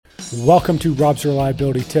Welcome to Rob's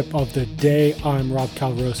Reliability Tip of the Day. I'm Rob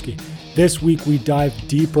Kalwarowski. This week we dive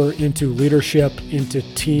deeper into leadership, into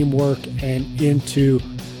teamwork, and into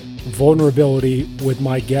vulnerability with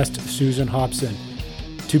my guest, Susan Hobson.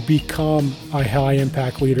 To become a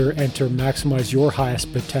high-impact leader and to maximize your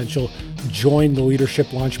highest potential, join the Leadership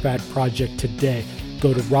Launchpad project today.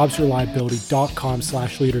 Go to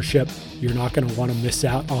robsreliability.com/leadership. You're not going to want to miss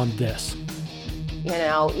out on this.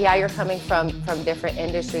 You're coming from different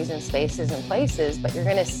industries and spaces and places, but you're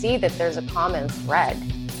going to see that there's a common thread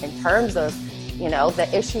in terms of, the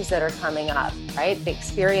issues that are coming up, right? The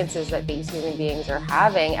experiences that these human beings are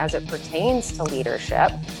having as it pertains to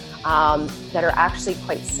leadership that are actually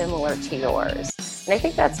quite similar to yours. And I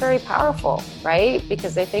think that's very powerful, right?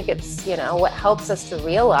 Because I think it's, what helps us to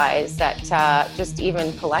realize that just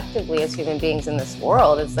even collectively as human beings in this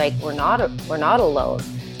world, it's like we're not alone.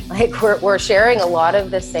 Like we're sharing a lot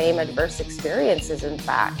of the same adverse experiences, in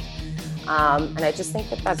fact. And I just think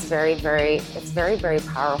that that's very, very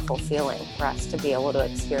powerful feeling for us to be able to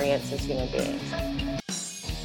experience as human beings.